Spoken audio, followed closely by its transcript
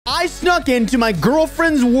I snuck into my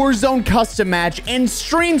girlfriend's Warzone custom match and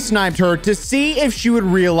stream sniped her to see if she would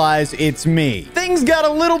realize it's me. Things got a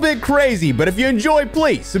little bit crazy, but if you enjoy,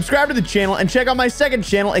 please subscribe to the channel and check out my second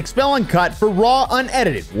channel, Expel Uncut, for raw,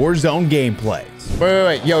 unedited Warzone gameplays.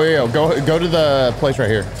 Wait. Yo. Go to the place right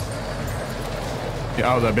here.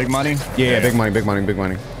 Oh, the big money? Yeah, big money. They're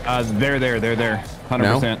there. 100%.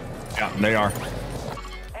 No? Yeah, they are.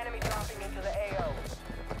 Enemy dropping into the AO.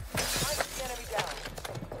 Enemy down.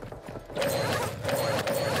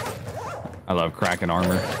 I love cracking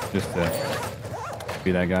armor just to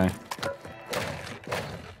be that guy.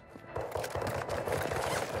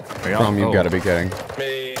 You've got to be kidding.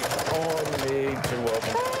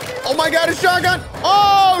 Oh my god, a shotgun!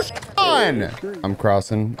 Oh, Sean! I'm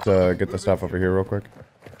crossing to get the stuff over here real quick.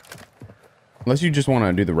 Unless you just want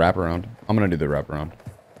to do the wraparound. I'm going to do the wraparound.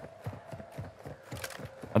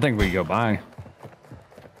 I think we go by.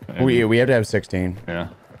 We have to have 16. Yeah,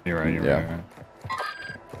 you're right. You're Yeah.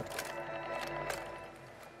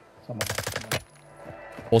 right.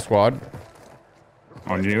 Full squad.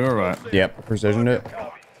 On you or what? Yep, precisioned it.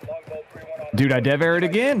 Dude, I dev aired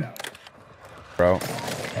again. Bro.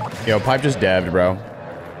 Yo, pipe just dabbed, bro.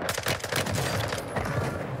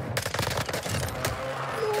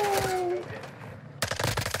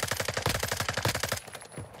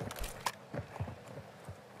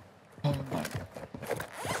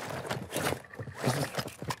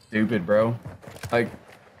 Stupid, bro. Like,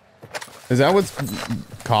 Is that what's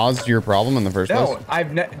caused your problem in the first place?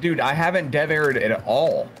 no, dude, I haven't dev aired at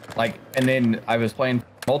all. Like, and then I was playing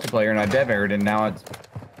multiplayer and I dev aired, and now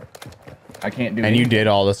I can't do. And you did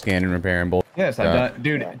all the scan and repair and bull. Yes, I've done,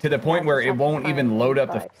 dude, to the point where it won't even load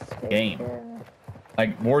up the game.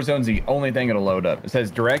 Like, Warzone's the only thing it'll load up. It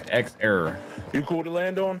says DirectX error. You cool to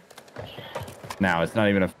land on? Now it's not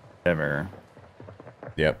even a dev error.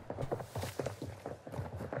 Yep.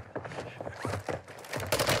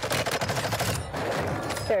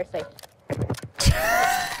 Seriously.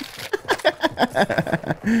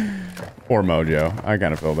 Poor Mojo. I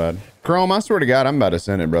kind of feel bad. Chrome, I swear to God, I'm about to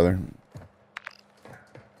send it, brother.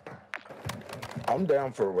 I'm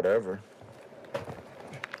down for whatever.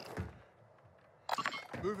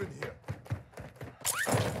 Move in here.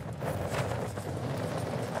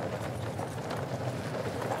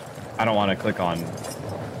 I don't want to click on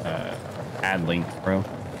add link, bro.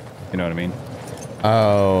 You know what I mean?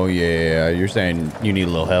 Oh, yeah. You're saying you need a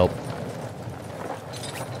little help.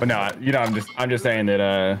 But no, you know, I'm just saying that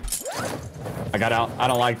I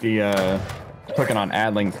don't like the clicking on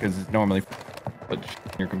ad links because it's normally in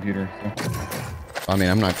your computer. So. I mean,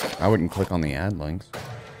 I wouldn't click on the ad links.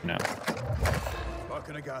 No.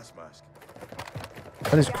 Fucking a gas mask.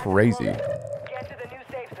 That is crazy. Get to the new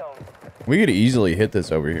safe zone. We could easily hit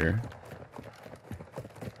this over here.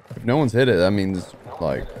 If no one's hit it, that means,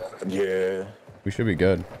 like, Yeah. we should be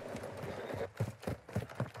good.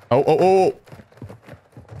 Oh.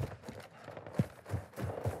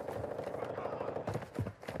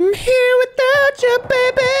 I'm here without you,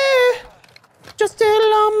 baby. Just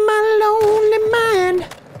still on my lonely mind.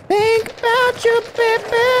 Think about you,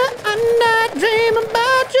 baby. And I dream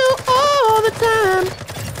about you all the time.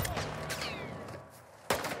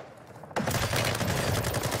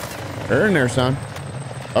 They're in there, son.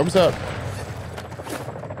 What's up?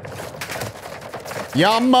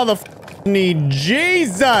 Y'all motherfuckers need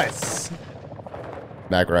Jesus.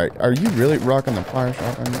 Back right. Are you really rocking the fire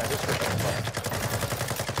shotgun?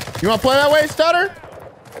 You want to play that way, Stutter?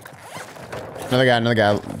 Another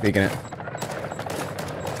guy beaking it.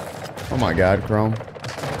 Oh my God, Chrome.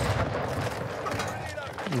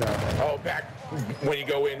 No. Oh, back. When you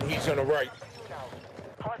go in, he's on the right.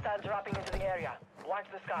 Hostiles dropping into the area. Watch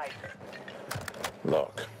the skies.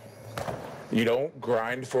 Look. You don't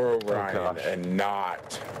grind for Orion and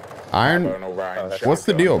not Iron. have an Orion What's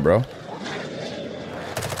the shotgun. deal, bro?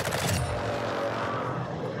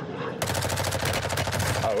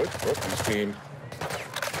 Oh, it's Rookie's team.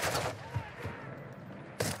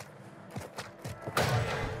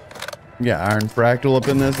 Yeah, Iron Fractal up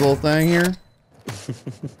in this little thing here.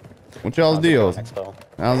 What y'all's deals?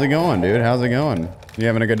 How's it going, dude? How's it going? You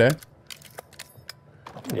having a good day?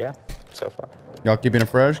 Yeah, so far. Y'all keeping it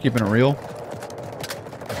fresh, keeping it real?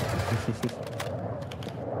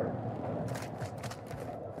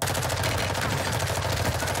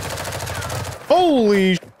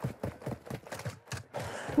 Holy sh!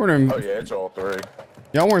 Oh yeah, it's all three.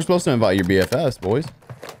 Y'all weren't supposed to invite your BFFs, boys.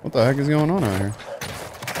 What the heck is going on out here?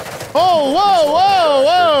 Oh,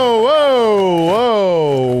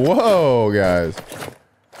 whoa, guys.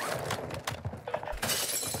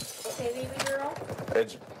 Okay, baby girl.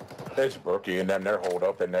 It's Brookie and them. They're holed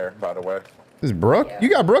up in there, by the way. This is Brooke? You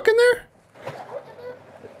got Brooke in there?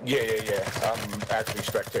 Yeah. I'm actually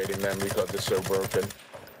spectating them because it's so broken.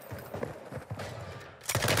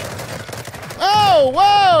 Oh,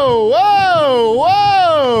 whoa!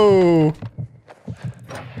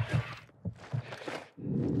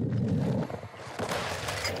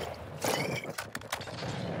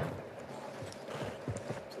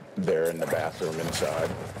 They're in the bathroom inside.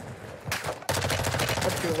 I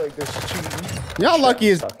feel like this is cheating. Y'all lucky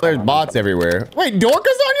as there's bots everywhere. Wait,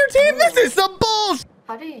 Dorca's on your team? This is some bullshit.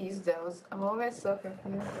 How do you use those? I'm always so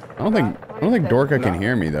confused. I don't think Dorca can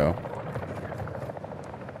hear me though.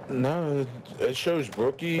 No, it shows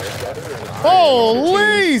Brookie.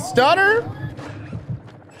 Holy stutter!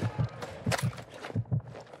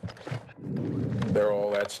 They're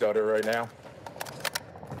all at stutter right now.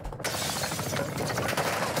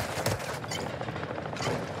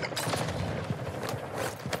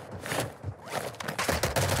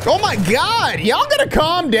 Oh my God! Y'all gotta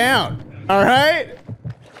calm down. All right?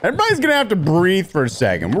 Everybody's gonna have to breathe for a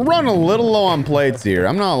second. We're running a little low on plates here.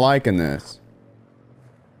 I'm not liking this.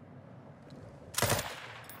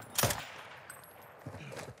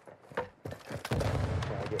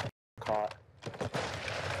 Caught.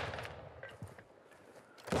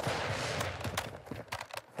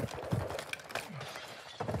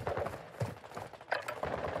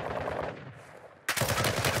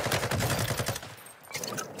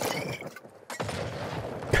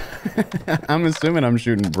 I'm assuming I'm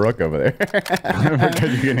shooting Brooke over there.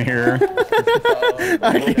 Because you can hear her.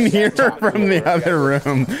 I can hear her from the other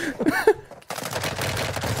room.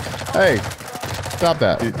 Hey, stop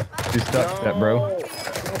that. You stopped that, bro.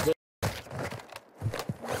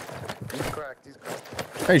 He's cracked. He's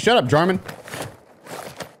cracked. Hey, shut up, Jarman.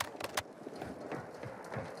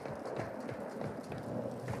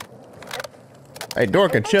 Hey,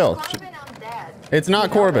 Dorca, chill. Corbin, I'm dead. It's not You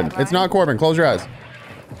know Corbin. that, right? It's not Corbin. Close your eyes.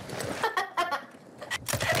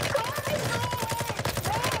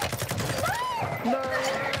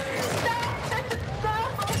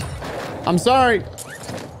 I'm sorry.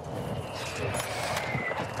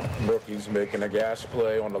 Brookie's making a gas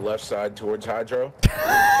play on the left side towards Hydro.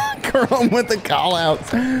 Chrome with the call outs.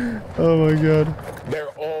 Oh my God.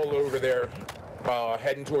 They're all over there,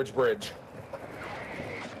 heading towards bridge.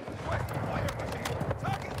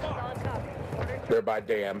 They're by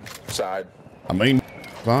dam side. I mean,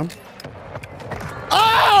 on.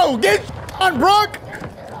 Oh, get on, Brooke.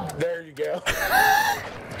 There you go.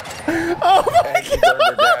 Oh my And she burned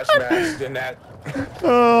her gas mask in that.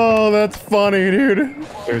 Oh, that's funny, dude.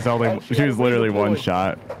 She was literally one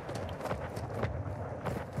shot.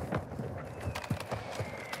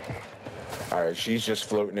 All right, she's just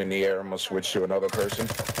floating in the air. I'm gonna switch to another person.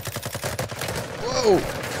 Whoa.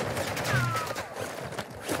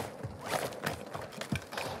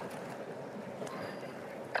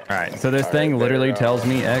 All right, so this thing literally tells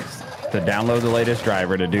me X to download the latest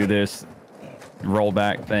driver to do this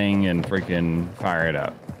rollback thing and freaking fire it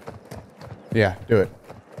up. Yeah, do it.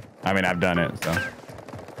 I mean, I've done it, so.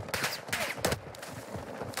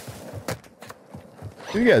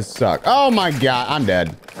 You guys suck. Oh my God, I'm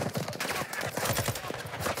dead.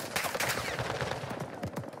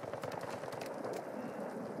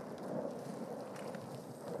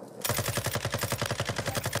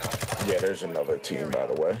 Yeah, there's another team, by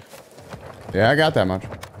the way. Yeah, I got that much.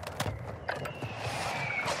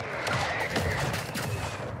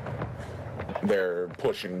 They're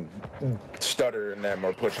pushing, Stutter and them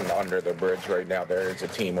are pushing under the bridge right now. There is a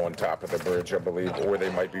team on top of the bridge, I believe, or they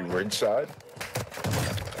might be ridge side.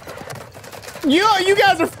 You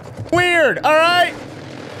guys are weird, all right?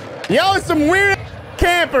 Y'all are some weird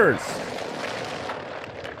campers.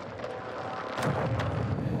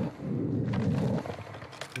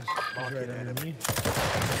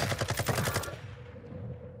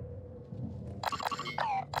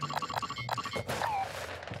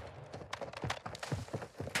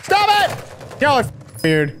 Stop it! Y'all are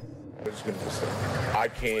weird. I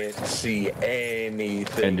can't see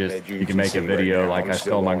anything. And just, that you can make a see video right now. like I'm I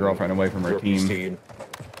still stole my on girlfriend away from her Rookie's team.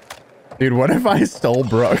 Dude, what if I stole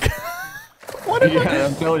Brooke? What if Yeah,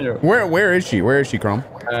 I'm telling you. Where is she? Where is she, Chrome?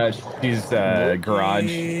 She's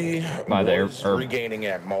garage by the was or regaining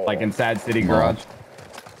at mall. like in Sad City garage.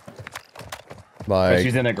 But Like,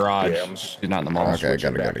 she's in a garage. Yeah, She's not in the mall. Okay,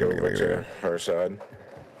 Switching got back it. over to her side.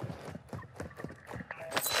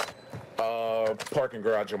 Parking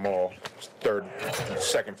garage at mall,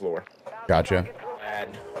 second floor. gotcha.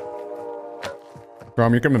 And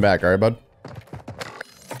Chrome, you're coming back, all right, bud?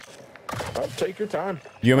 take your time.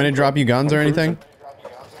 Do you want me to drop you guns or anything?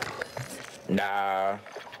 Nah.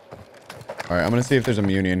 All right, I'm gonna see if there's a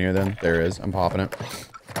muni in here then. There is. I'm popping it.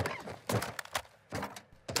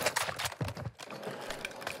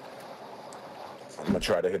 I'm gonna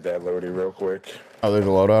try to hit that loadie real quick. Oh, there's a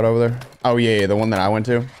loadout over there. Oh yeah, the one that I went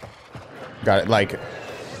to. Got it, like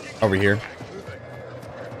over here.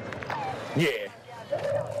 Yeah.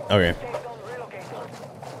 Okay.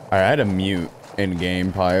 I had a mute in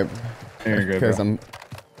game pipe because I'm.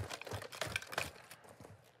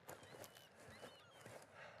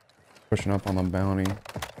 Pushing up on the bounty.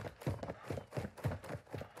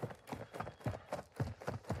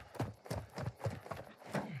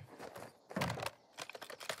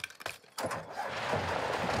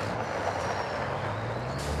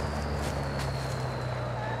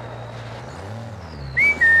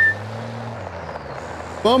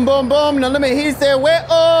 Boom, boom, boom. Now let me hear say,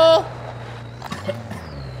 well,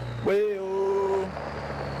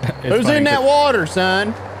 who's in that water,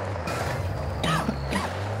 son?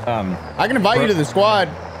 I can invite you to the squad.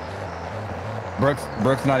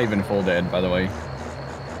 Brooks not even full dead, by the way.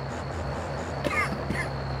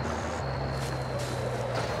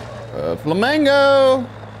 Flamingo.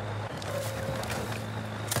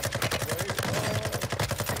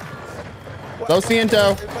 Lo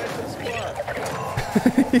siento.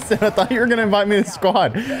 He said, I thought you were going to invite me to the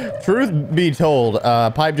squad. Truth be told,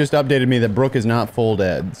 Pipe just updated me that Brooke is not full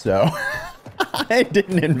dead, so I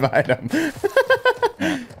didn't invite him.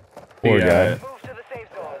 Poor guy.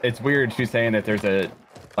 It's weird. She's saying that there's a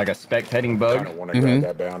spectating bug. I don't want to grab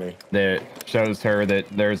that bounty. That shows her that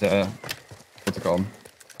there's a, what's it called?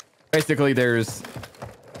 Basically, there's,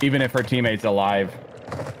 even if her teammate's alive,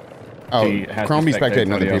 she has Chrome be to spectate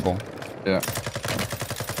spectating other people. Yeah.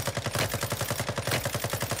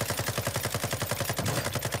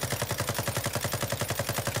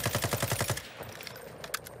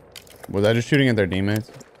 Was I just shooting at their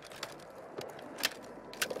teammates?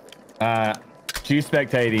 She's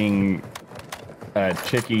spectating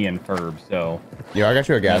Chicky and Ferb, so. Yo, I got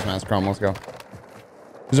you a gas mask, Chrome. Let's go.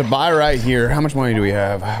 There's a buy right here. How much money do we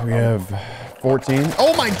have? We have 14.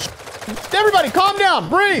 Oh my! Everybody, calm down.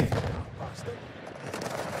 Breathe.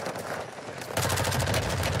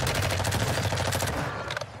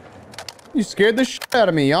 You scared the shit out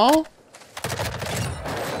of me, y'all.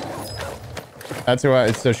 That's who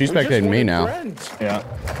I. So she's spectating me now. Yeah.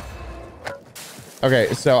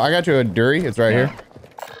 Okay, so I got you a Dury. It's right here.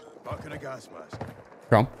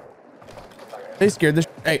 Chrome. They scared the.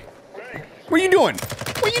 Hey, what are you doing?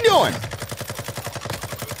 What are you doing?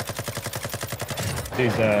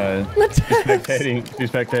 She's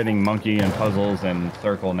spectating Monkey and Puzzles and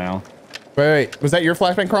Circle now. Wait. Was that your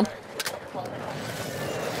flashbang, Chrome?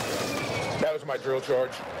 That was my drill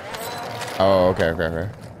charge. Oh, okay.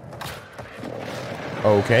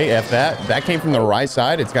 Okay, F that. That came from the right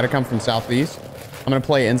side. It's got to come from southeast. I'm going to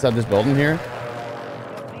play inside this building here.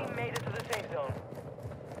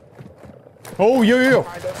 Oh, yo.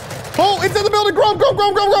 Oh, it's in the building. Grum.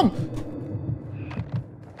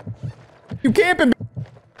 You camping?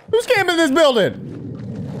 Who's camping in this building?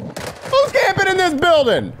 Who's camping in this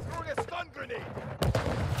building?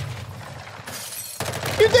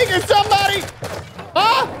 You think it's somebody?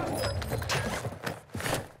 Huh?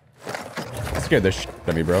 Scared the shit out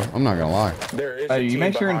of me, bro. I'm not gonna lie. There is You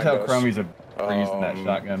make sure and tell Chromie's for using that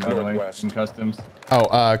shotgun, by the way, in customs.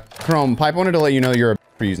 Oh, Chrome, Pipe wanted to let you know you're a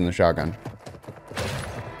for using the shotgun.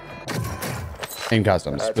 In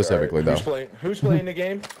customs, specifically, right. though. Who's playing the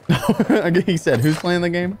game? He said, who's playing the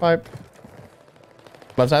game, Pipe?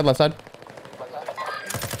 Left side.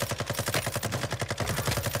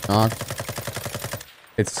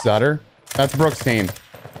 It's Sutter. That's Brooks' team.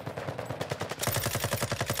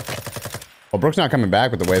 Well, Brooks not coming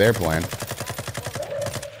back with the way they're playing.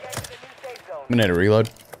 I'm gonna need a reload.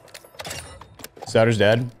 Sutter's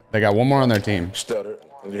dead. They got one more on their team. Stutter.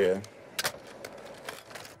 Yeah.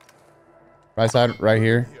 Right side, right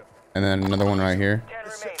here. And then another one right here.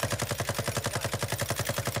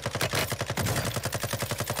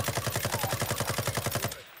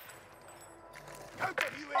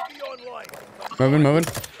 Moving.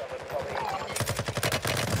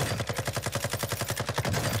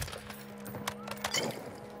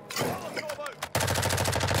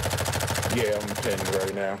 Yeah, I'm pinned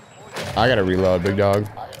right now. I gotta reload, big dog.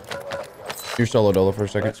 You're solo dolo for a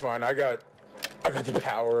second. That's fine. I got the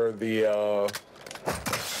power of the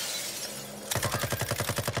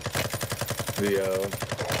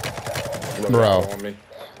bro. On me.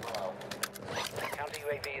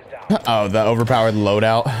 Oh, the overpowered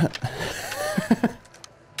loadout.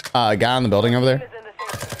 A guy in the building over there.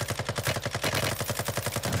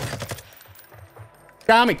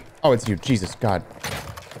 Got me. Oh, it's you. Jesus God.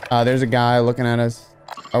 There's a guy looking at us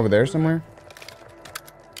over there somewhere.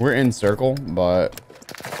 We're in circle, but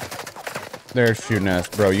they're shooting us.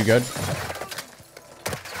 Bro, you good?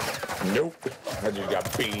 Nope. I just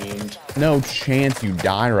got beamed. No chance you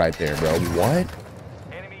die right there, bro. What?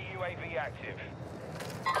 Enemy UAV active.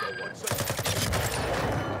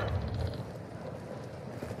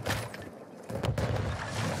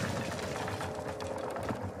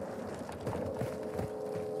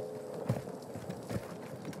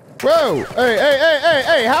 Whoa!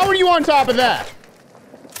 Hey! How are you on top of that?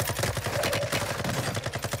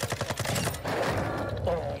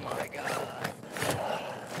 Oh my god.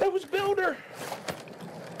 That was Builder.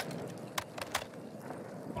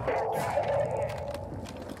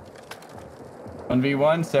 One v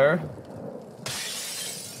one, sir.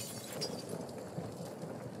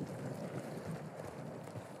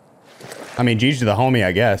 I mean, G's to the homie,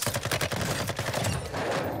 I guess.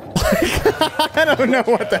 I don't know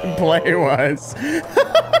what that play was.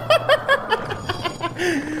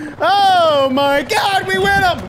 Oh my god, we win him!